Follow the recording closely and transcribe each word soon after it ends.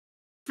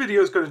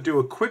Video is going to do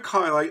a quick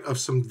highlight of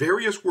some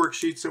various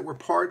worksheets that were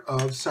part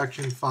of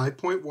section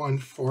 5.1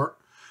 for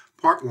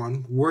part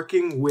 1,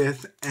 working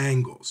with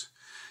angles.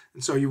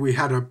 And so we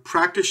had a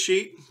practice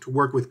sheet to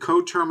work with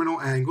coterminal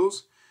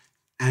angles,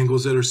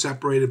 angles that are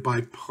separated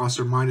by plus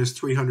or minus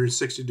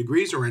 360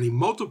 degrees or any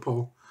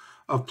multiple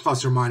of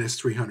plus or minus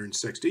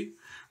 360.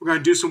 We're going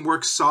to do some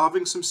work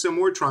solving some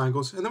similar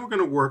triangles, and then we're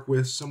going to work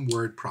with some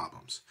word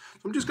problems. So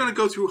I'm just going to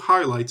go through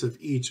highlights of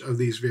each of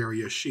these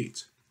various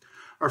sheets.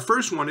 Our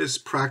first one is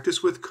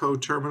practice with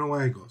coterminal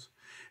angles.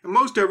 And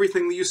most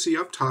everything that you see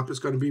up top is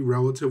going to be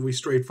relatively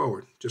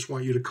straightforward. Just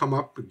want you to come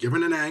up,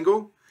 given an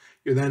angle,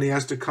 you're then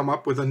asked to come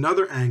up with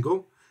another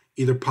angle,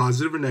 either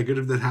positive or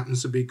negative, that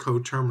happens to be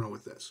coterminal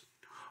with this.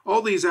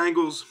 All these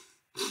angles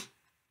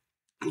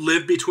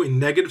live between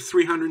negative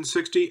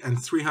 360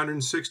 and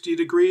 360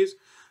 degrees.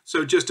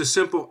 So just a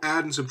simple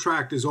add and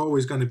subtract is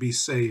always going to be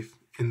safe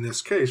in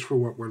this case for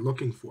what we're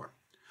looking for.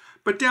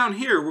 But down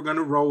here, we're going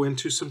to roll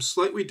into some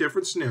slightly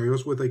different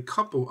scenarios with a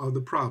couple of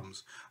the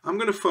problems. I'm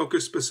going to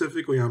focus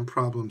specifically on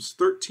problems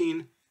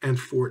 13 and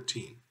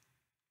 14.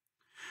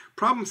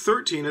 Problem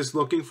 13 is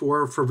looking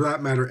for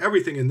that matter,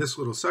 everything in this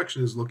little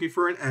section is looking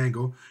for an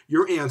angle.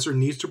 Your answer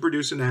needs to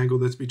produce an angle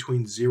that's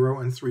between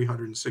 0 and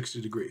 360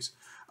 degrees.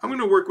 I'm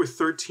going to work with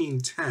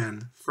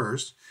 1310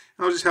 first.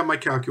 I'll just have my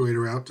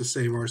calculator out to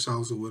save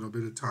ourselves a little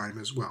bit of time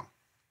as well.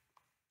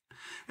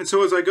 And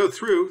so as I go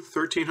through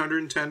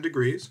 1310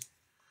 degrees,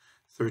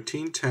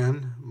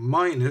 1310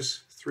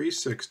 minus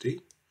 360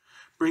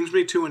 brings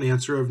me to an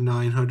answer of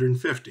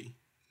 950.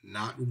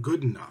 Not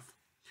good enough.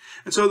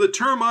 And so the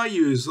term I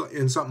use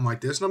in something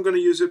like this, and I'm going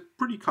to use it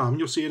pretty common,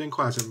 you'll see it in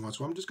class every once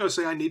in a while, I'm just going to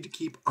say I need to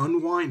keep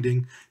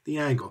unwinding the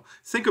angle.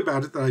 Think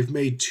about it that I've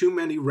made too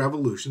many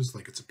revolutions,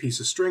 like it's a piece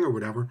of string or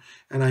whatever,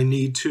 and I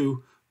need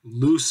to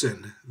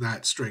loosen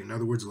that string. In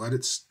other words, let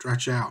it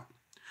stretch out.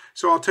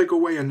 So I'll take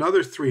away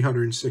another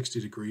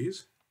 360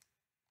 degrees.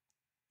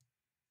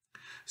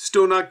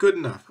 Still not good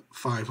enough.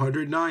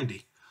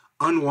 590.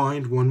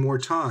 Unwind one more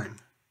time.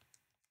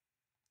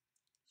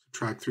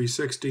 Subtract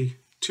 360,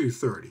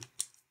 230.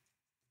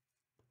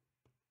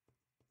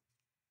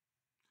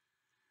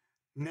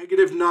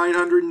 Negative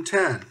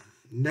 910.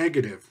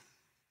 Negative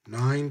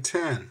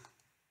 910.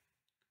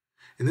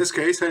 In this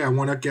case, hey, I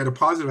want to get a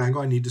positive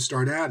angle. I need to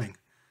start adding.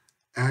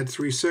 Add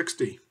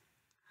 360.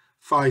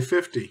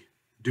 550.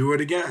 Do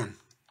it again.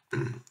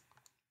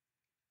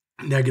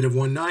 Negative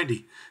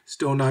 190.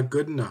 Still not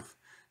good enough.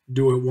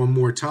 Do it one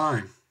more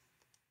time.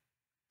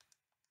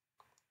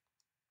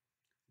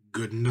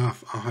 Good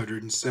enough,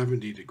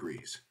 170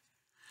 degrees.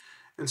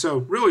 And so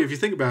really, if you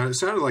think about it, it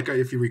sounded like,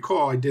 if you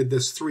recall, I did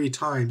this 3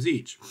 times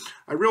each.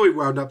 I really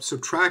wound up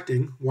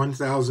subtracting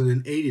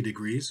 1080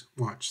 degrees.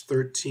 Watch,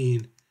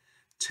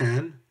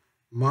 1310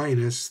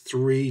 minus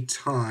 3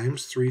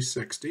 times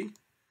 360.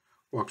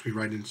 Walks me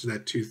right into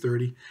that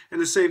 230.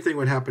 And the same thing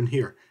would happen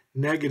here.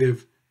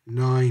 Negative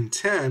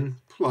 910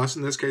 plus,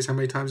 in this case, how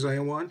many times did I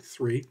want?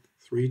 3.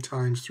 3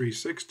 times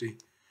 360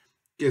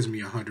 gives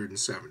me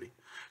 170.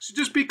 So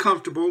just be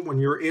comfortable when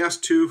you're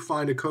asked to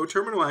find a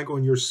coterminal angle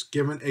and you're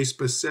given a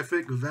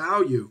specific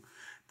value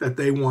that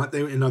they want.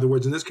 In other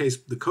words, in this case,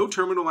 the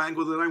coterminal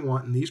angle that I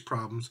want in these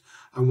problems,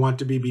 I want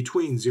to be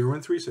between 0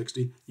 and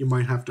 360. You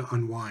might have to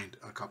unwind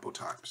a couple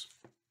times.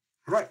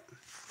 All right.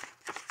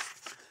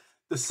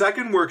 The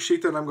second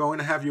worksheet that I'm going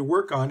to have you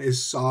work on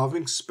is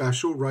solving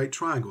special right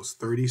triangles,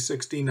 30,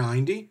 60,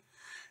 90.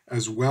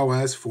 As well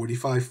as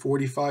 45,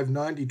 45,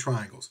 90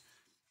 triangles.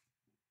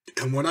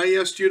 And what I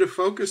asked you to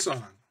focus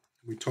on,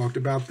 we talked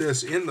about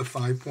this in the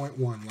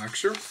 5.1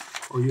 lecture,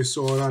 or you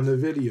saw it on the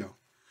video.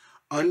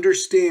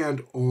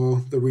 Understand all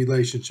the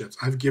relationships.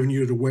 I've given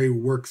you the way to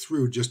work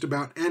through just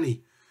about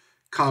any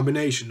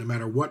combination, no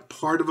matter what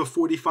part of a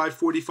 45,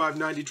 45,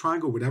 90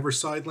 triangle, whatever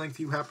side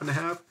length you happen to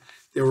have,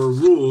 there are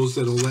rules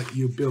that will let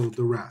you build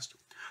the rest.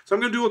 So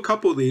I'm going to do a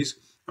couple of these.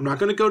 I'm not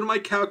going to go to my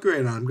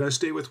calculator. I'm going to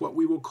stay with what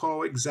we will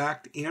call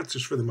exact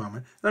answers for the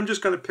moment. And I'm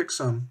just going to pick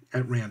some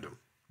at random.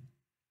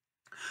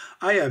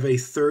 I have a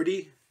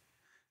 30,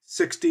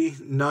 60,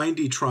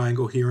 90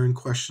 triangle here in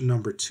question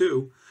number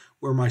 2,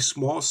 where my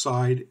small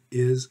side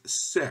is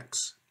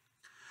 6.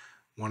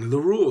 One of the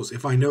rules,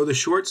 if I know the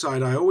short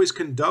side, I always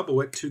can double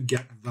it to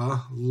get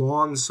the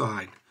long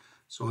side.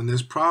 So in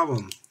this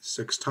problem,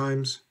 6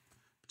 times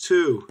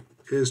 2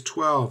 is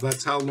 12.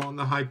 That's how long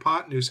the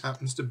hypotenuse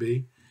happens to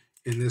be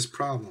in this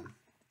problem.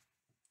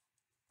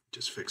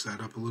 Just fix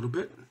that up a little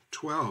bit.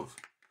 12.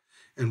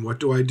 And what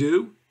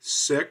do?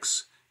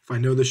 6. If I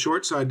know the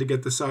short side to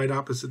get the side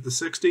opposite the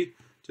 60,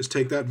 just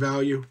take that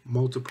value,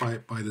 multiply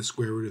it by the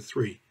square root of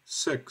 3.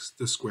 6,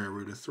 the square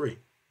root of 3.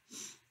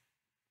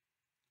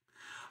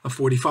 A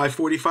 45,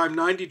 45,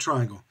 90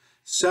 triangle.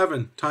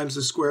 7 times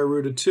the square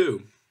root of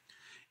 2.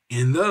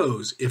 In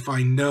those, if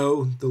I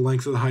know the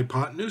length of the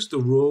hypotenuse, the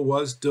rule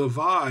was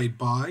divide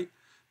by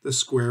the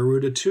square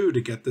root of 2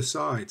 to get the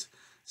sides.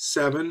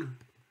 7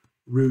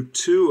 root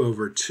 2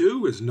 over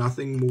 2 is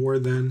nothing more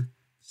than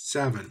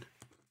 7.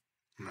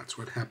 And that's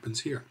what happens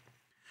here.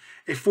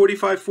 A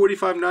 45,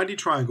 45, 90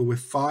 triangle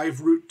with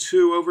 5 root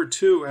 2 over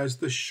 2 as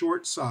the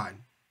short side,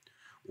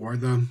 or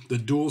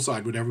the dual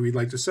side, whatever we'd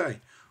like to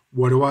say.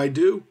 What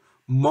do?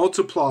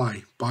 Multiply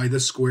by the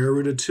square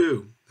root of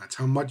 2. That's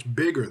how much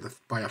bigger,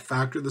 by a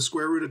factor of the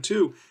square root of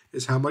 2,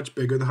 is how much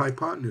bigger the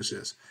hypotenuse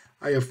is.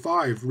 I have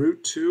 5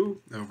 root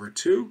 2 over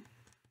 2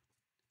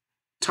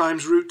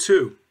 times root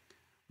 2.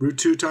 Root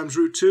 2 times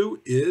root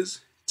 2 is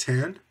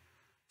 10.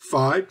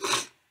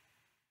 5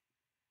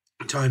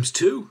 times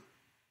 2.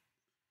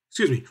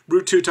 Excuse me,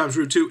 root 2 times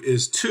root 2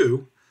 is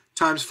 2,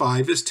 times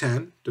 5 is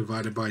 10,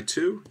 divided by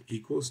 2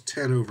 equals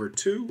 10 over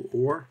 2,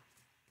 or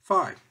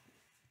 5.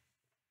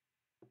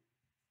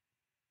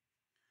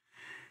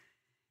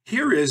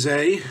 Here is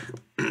a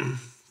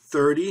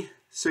 30,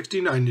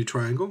 60, 90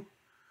 triangle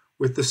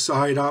with the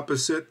side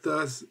opposite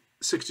the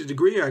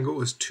 60-degree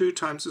angle is 2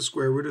 times the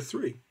square root of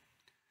 3.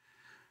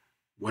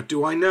 What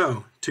do I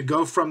know? To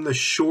go from the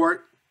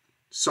short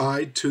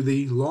side to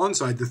the long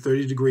side, the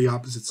 30-degree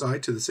opposite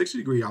side to the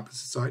 60-degree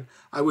opposite side,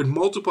 I would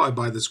multiply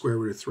by the square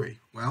root of 3.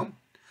 Well,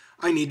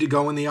 I need to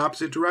go in the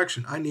opposite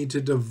direction. I need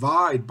to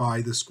divide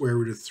by the square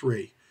root of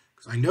 3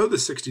 because I know the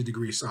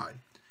 60-degree side.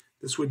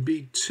 This would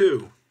be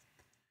 2.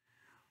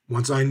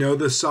 Once I know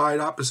the side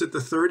opposite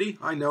the 30,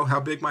 I know how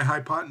big my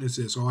hypotenuse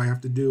is. All I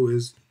have to do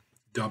is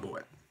double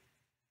it.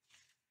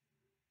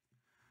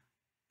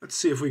 Let's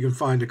see if we can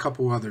find a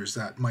couple others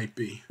that might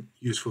be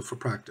useful for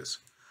practice.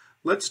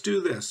 Let's do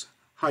this.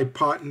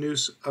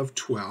 Hypotenuse of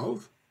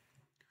 12.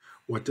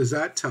 What does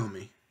that tell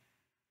me?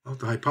 Well, if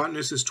the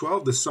hypotenuse is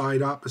 12, the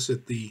side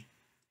opposite the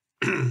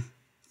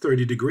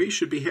 30 degrees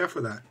should be half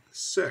of that,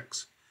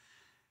 6.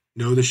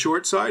 Know the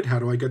short side. How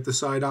do I get the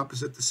side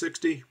opposite the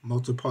 60?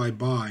 Multiply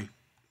by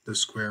the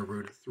square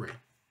root of 3.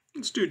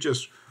 Let's do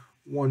just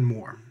one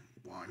more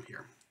while I'm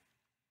here.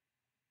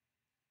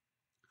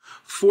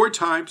 4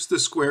 times the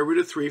square root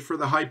of 3 for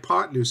the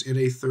hypotenuse in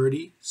a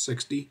 30,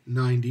 60,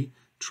 90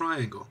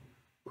 triangle.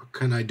 What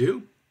can I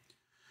do?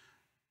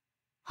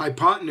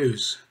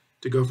 Hypotenuse.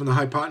 To go from the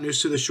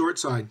hypotenuse to the short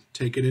side,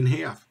 take it in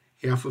half.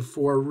 Half of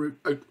 4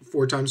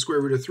 times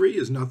square root of 3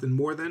 is nothing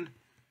more than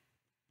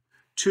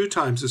 2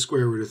 times the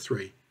square root of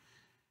 3.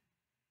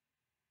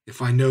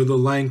 If I know the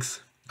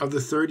length of the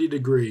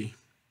 30-degree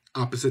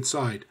opposite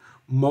side,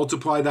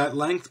 multiply that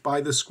length by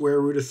the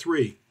square root of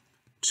 3.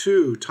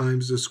 2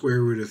 times the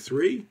square root of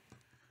 3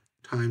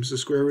 times the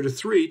square root of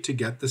 3 to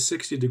get the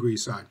 60-degree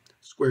side.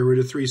 Square root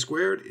of 3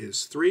 squared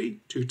is 3.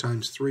 2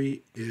 times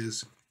 3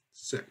 is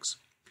 6.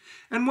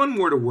 And one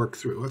more to work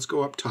through. Let's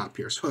go up top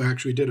here. So I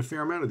actually did a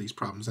fair amount of these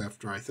problems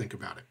after I think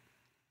about it.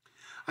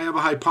 I have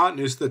a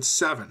hypotenuse that's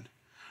 7.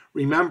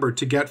 Remember,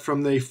 to get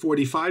from the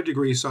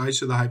 45-degree side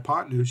to the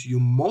hypotenuse, you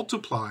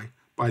multiply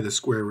by the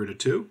square root of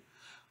 2.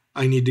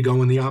 I need to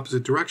go in the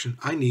opposite direction.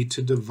 I need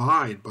to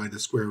divide by the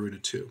square root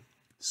of 2.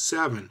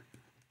 7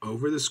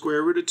 over the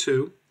square root of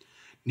 2.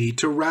 Need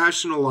to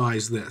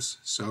rationalize this.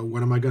 So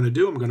what am I going to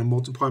do? I'm going to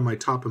multiply my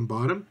top and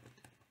bottom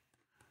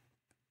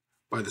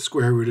by the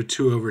square root of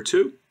 2 over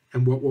 2.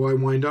 And what will I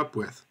wind up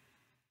with?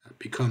 That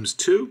becomes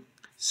 2.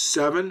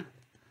 7,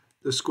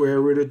 the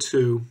square root of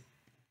 2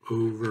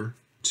 over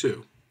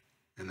 2.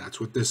 And that's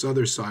what this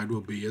other side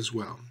will be as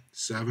well.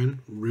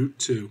 7 root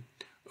 2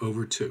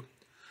 over 2.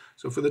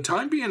 So for the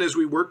time being, as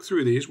we work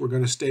through these, we're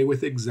going to stay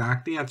with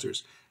exact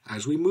answers.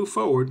 As we move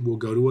forward, we'll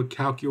go to a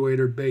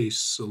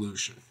calculator-based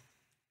solution.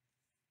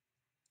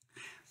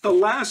 The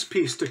last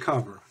piece to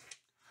cover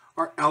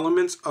are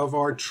elements of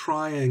our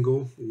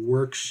triangle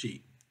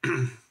worksheet.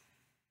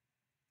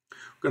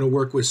 We're going to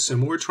work with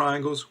similar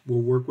triangles.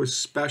 We'll work with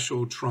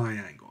special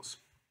triangles.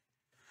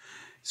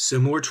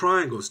 Similar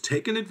triangles,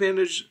 taking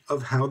advantage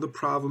of how the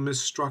problem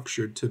is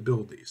structured to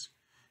build these.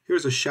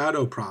 Here's a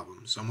shadow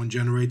problem. Someone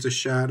generates a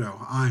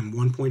shadow. I'm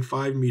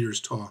 1.5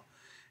 meters tall,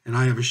 and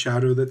I have a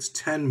shadow that's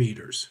 10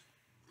 meters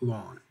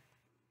long.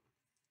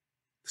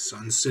 The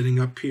sun's sitting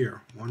up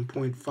here,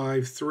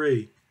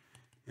 1.53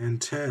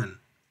 and 10.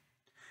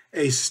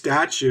 A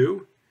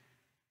statue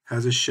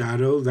has a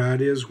shadow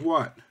that is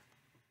what?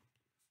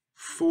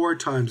 4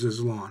 times as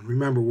long.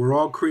 Remember, we're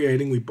all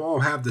creating, we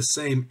all have the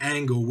same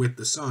angle with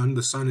the sun.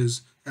 The sun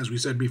is, as we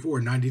said before,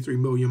 93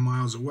 million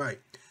miles away.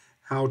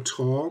 How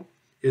tall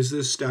is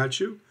this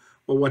statue?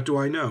 Well, what do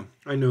I know?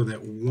 I know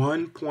that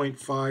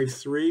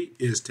 1.53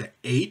 is to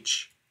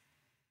h,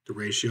 the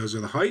ratios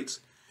of the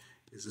heights,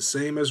 is the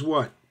same as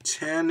what?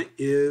 10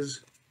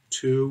 is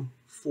to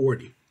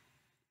 40.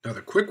 Now,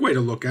 the quick way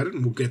to look at it,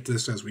 and we'll get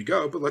this as we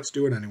go, but let's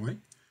do it anyway.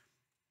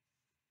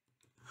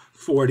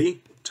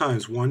 40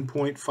 times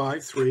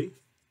 1.53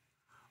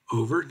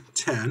 over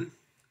 10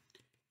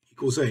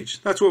 equals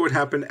h. That's what would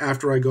happen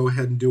after I go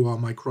ahead and do all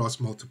my cross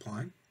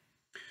multiplying.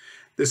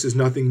 This is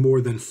nothing more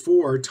than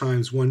 4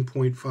 times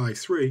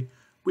 1.53.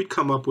 We'd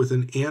come up with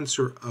an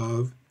answer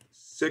of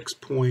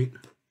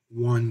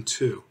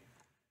 6.12.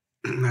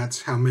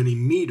 That's how many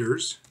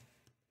meters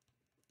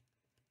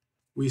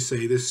we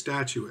say this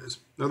statue is.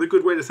 Another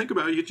good way to think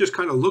about it, you just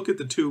kind of look at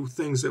the two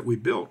things that we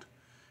built.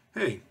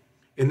 Hey,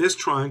 in this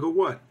triangle,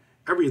 what?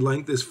 Every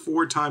length is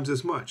 4 times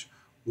as much.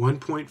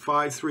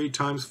 1.53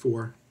 times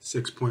 4,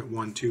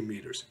 6.12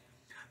 meters.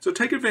 So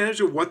take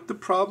advantage of what the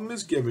problem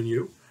is giving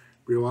you.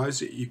 Realize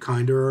that you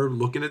kind of are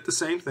looking at the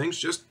same things,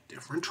 just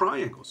different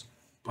triangles,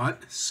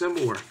 but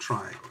similar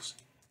triangles.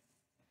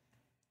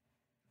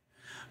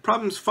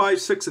 Problems 5,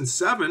 6, and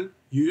 7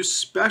 use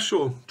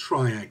special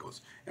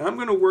triangles. And I'm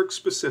going to work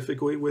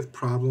specifically with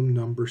problem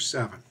number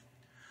 7.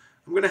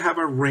 I'm going to have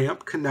a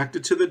ramp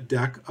connected to the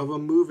deck of a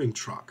moving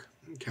truck.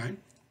 Okay.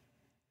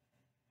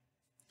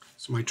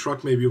 So my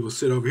truck maybe will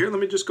sit over here.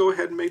 Let me just go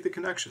ahead and make the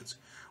connections.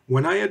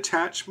 When I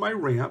attach my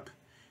ramp,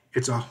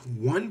 it's a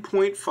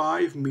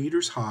 1.5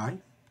 meters high.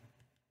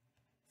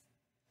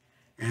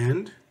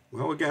 And,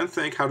 well, again,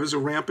 think, how does a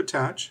ramp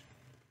attach?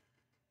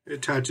 It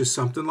attaches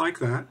something like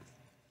that.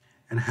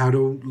 And how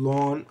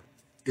long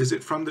is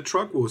it from the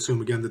truck? We'll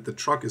assume, again, that the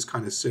truck is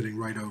kind of sitting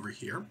right over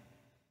here.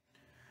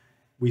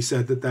 We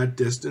said that that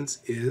distance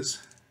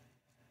is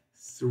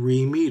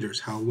 3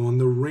 meters, how long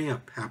the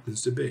ramp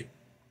happens to be.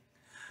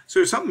 So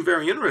there's something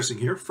very interesting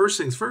here. First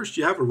things first,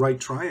 you have a right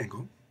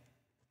triangle.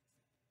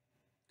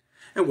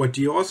 And what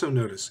do you also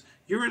notice?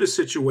 You're in a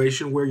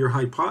situation where your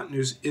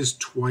hypotenuse is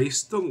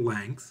twice the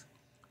length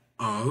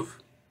of,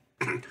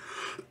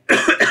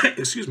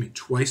 excuse me,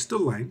 twice the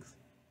length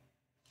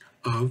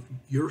of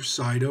your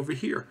side over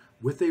here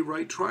with a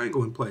right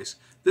triangle in place.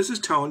 This is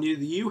telling you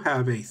that you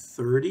have a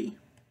 30,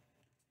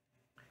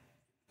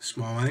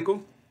 small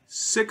angle,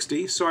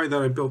 60, sorry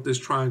that I built this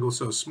triangle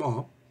so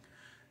small,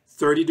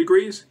 30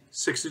 degrees,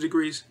 60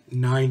 degrees,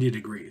 90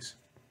 degrees.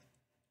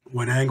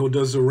 What angle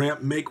does the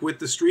ramp make with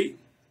the street?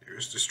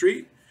 There's the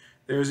street,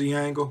 there's the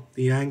angle.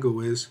 The angle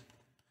is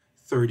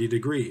 30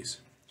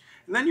 degrees.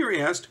 And then you're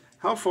asked,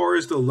 how far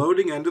is the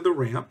loading end of the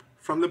ramp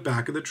from the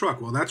back of the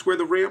truck? Well, that's where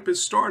the ramp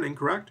is starting,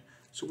 correct?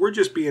 So we're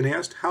just being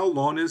asked, how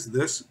long is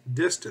this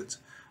distance?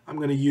 I'm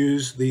going to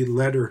use the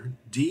letter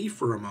D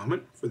for a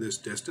moment for this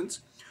distance.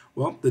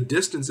 Well, the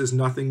distance is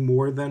nothing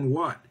more than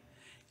what?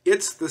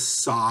 It's the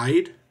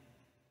side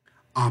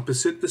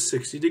opposite the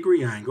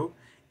 60-degree angle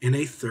in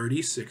a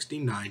 30, 60,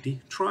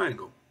 90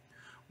 triangle.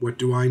 What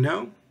do I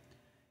know?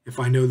 If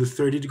I know the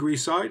 30-degree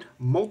side,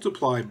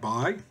 multiply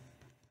by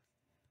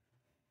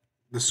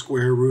the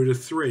square root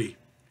of 3.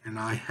 And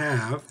I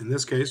have, in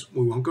this case,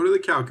 we won't go to the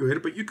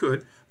calculator, but you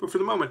could. But for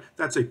the moment,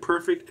 that's a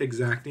perfect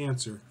exact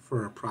answer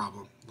for a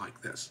problem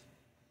like this.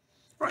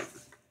 All right.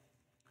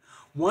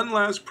 One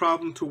last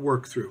problem to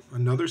work through,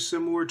 another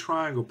similar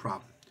triangle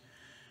problem.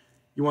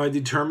 You want to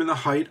determine the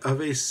height of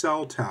a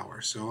cell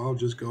tower. So I'll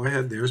just go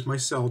ahead. There's my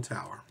cell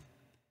tower.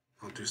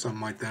 I'll do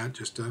something like that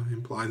just to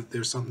imply that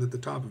there's something at the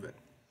top of it.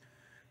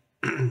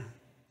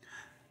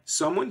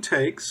 Someone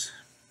takes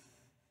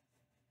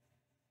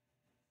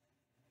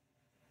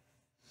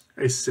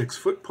a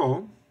 6-foot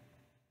pole.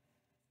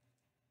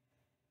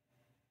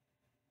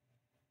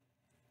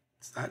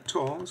 It's that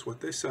tall, is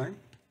what they say.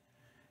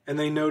 And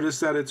they notice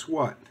that it's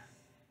what?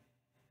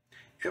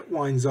 It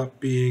winds up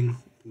being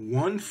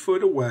 1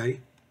 foot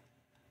away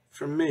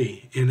from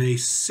me in a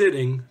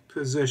sitting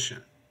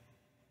position.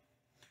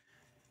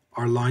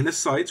 Our line of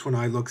sights, when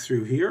I look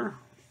through here,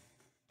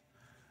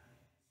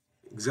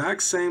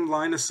 exact same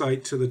line of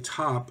sight to the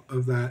top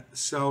of that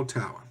cell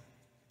tower.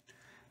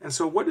 And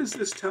so what is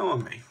this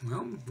telling me?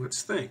 Well,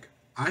 let's think.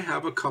 I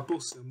have a couple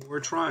similar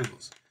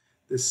triangles.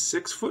 This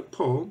 6-foot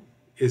pole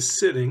is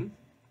sitting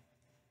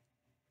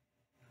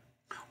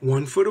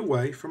 1 foot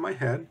away from my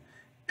head,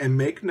 and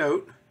make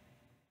note,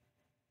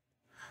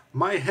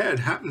 my head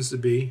happens to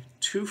be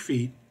 2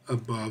 feet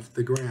above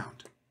the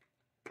ground.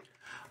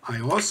 I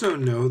also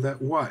know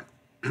that what?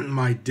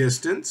 My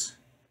distance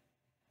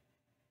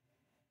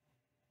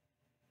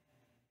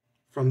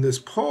from this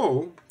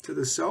pole to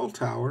the cell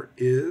tower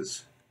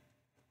is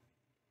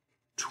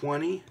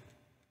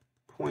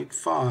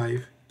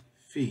 20.5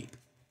 feet.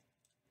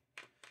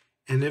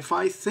 And if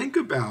I think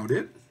about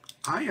it,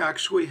 I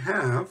actually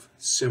have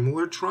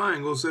similar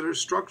triangles that are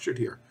structured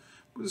here.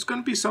 But there's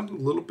going to be something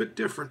a little bit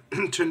different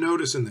to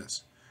notice in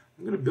this.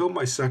 I'm going to build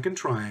my second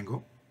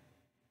triangle.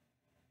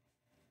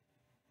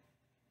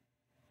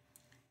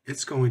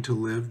 It's going to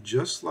live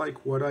just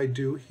like what I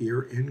do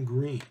here in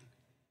green.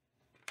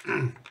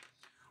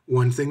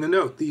 One thing to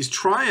note, these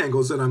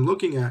triangles that I'm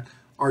looking at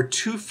are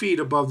 2 feet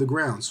above the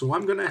ground. So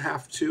I'm going to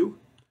have to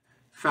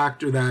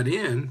factor that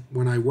in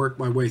when I work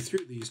my way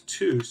through these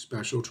two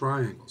special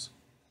triangles.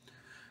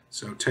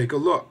 So take a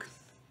look.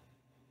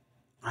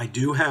 I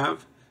do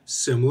have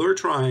similar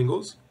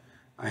triangles.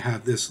 I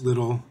have this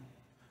little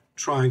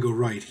triangle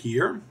right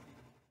here.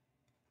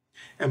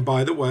 And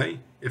by the way,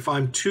 if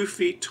I'm 2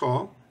 feet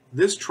tall,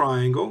 this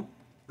triangle,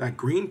 that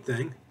green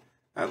thing,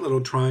 that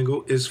little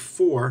triangle is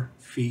 4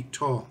 feet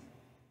tall.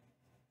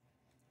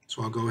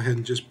 So I'll go ahead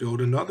and just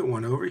build another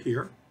one over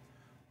here,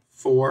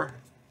 4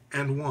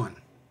 and 1.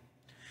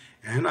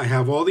 And I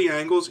have all the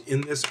angles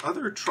in this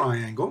other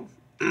triangle.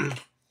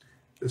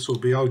 This will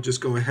be, I'll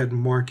just go ahead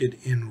and mark it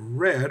in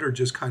red, or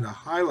just kind of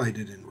highlight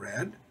it in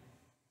red.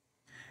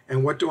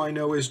 And what do I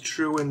know is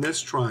true in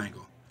this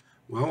triangle?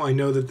 Well, I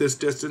know that this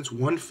distance,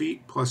 1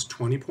 feet plus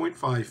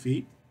 20.5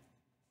 feet,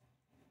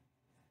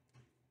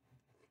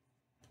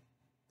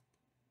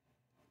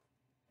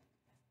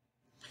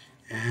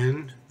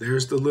 And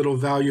there's the little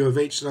value of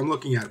h that I'm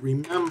looking at.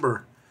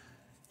 Remember,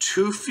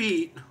 2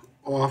 feet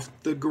off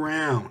the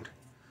ground.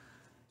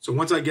 So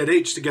once I get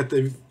h to get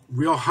the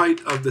real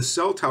height of the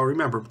cell tower,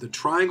 remember, the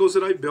triangles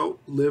that I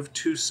built live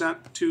 2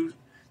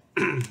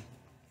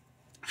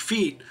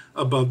 feet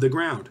above the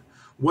ground.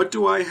 What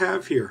do I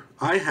have here?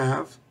 I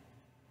have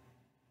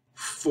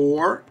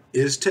 4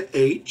 is to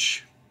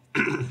h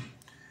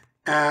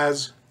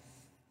as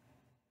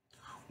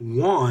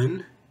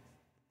 1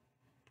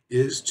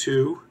 is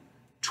to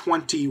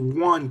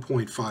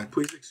 21.5.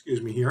 Please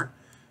excuse me here.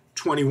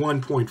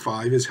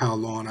 21.5 is how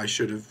long I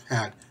should have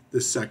had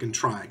this second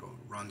triangle.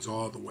 It runs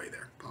all the way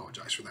there.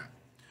 Apologize for that.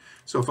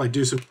 So if I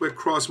do some quick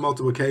cross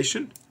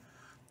multiplication,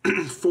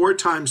 4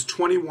 times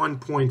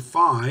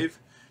 21.5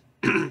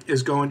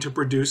 is going to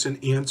produce an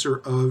answer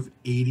of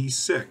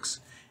 86.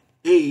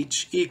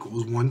 H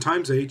equals 1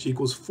 times h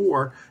equals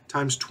 4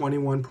 times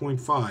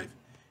 21.5.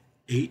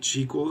 H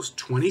equals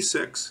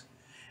 26.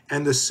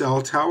 And the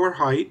cell tower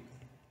height,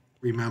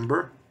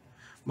 remember,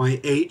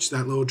 my h,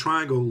 that little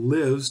triangle,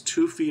 lives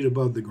 2 feet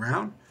above the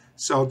ground.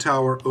 Cell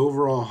tower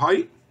overall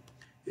height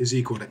is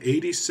equal to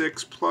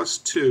 86 plus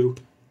 2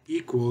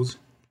 equals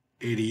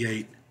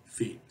 88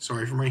 feet.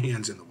 Sorry for my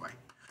hands in the way.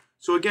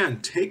 So again,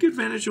 take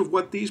advantage of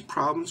what these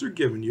problems are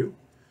giving you.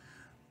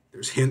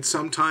 There's hints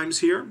sometimes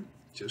here.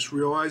 Just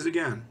realize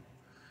again,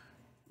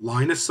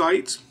 line of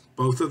sights,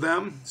 both of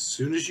them, as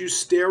soon as you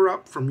stare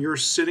up from your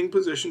sitting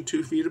position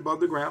 2 feet above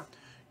the ground,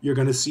 you're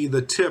going to see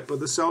the tip of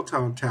the cell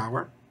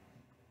tower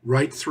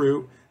right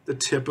through the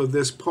tip of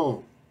this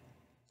pole.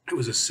 It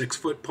was a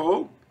 6-foot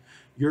pole.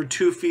 You're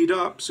 2 feet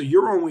up, so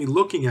you're only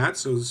looking at,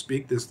 so to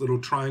speak, this little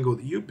triangle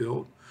that you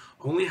built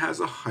only has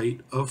a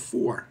height of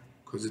 4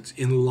 because it's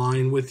in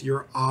line with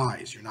your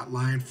eyes. You're not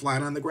lying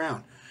flat on the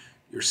ground.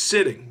 You're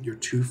sitting. You're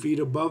 2 feet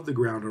above the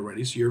ground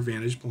already, so your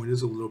vantage point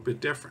is a little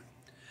bit different.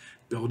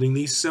 Building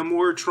these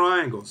similar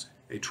triangles,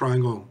 a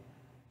triangle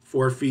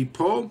 4 feet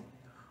pole,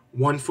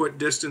 1 foot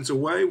distance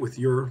away with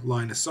your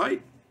line of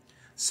sight.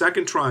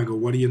 Second triangle,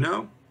 what do you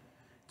know?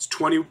 It's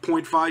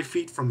 20.5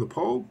 feet from the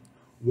pole,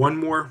 1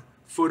 more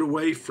foot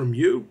away from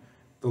you.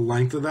 The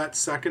length of that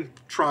second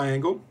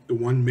triangle, the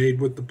one made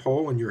with the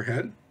pole in your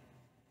head,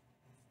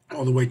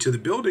 all the way to the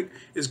building,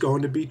 is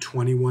going to be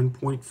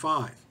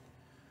 21.5.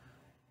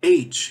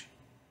 H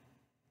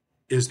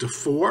is to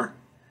 4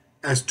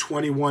 as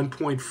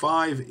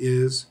 21.5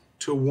 is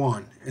to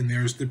 1. And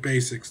there's the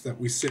basics that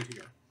we sit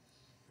here.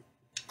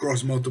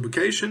 Cross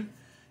multiplication,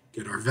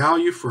 get our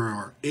value for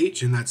our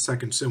h in that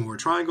second similar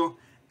triangle,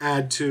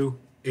 add to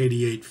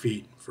 88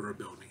 feet for our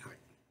building height.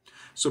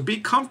 So be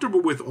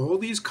comfortable with all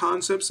these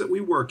concepts that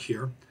we work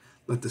here.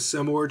 Let the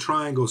similar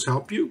triangles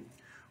help you.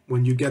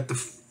 When you get the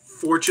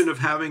fortune of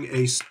having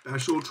a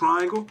special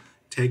triangle,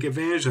 take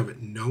advantage of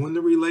it, knowing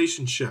the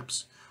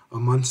relationships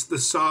amongst the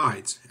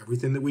sides,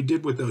 everything that we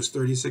did with those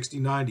 30, 60,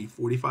 90,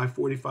 45,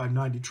 45,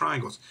 90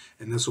 triangles,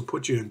 and this will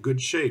put you in good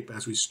shape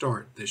as we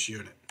start this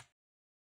unit.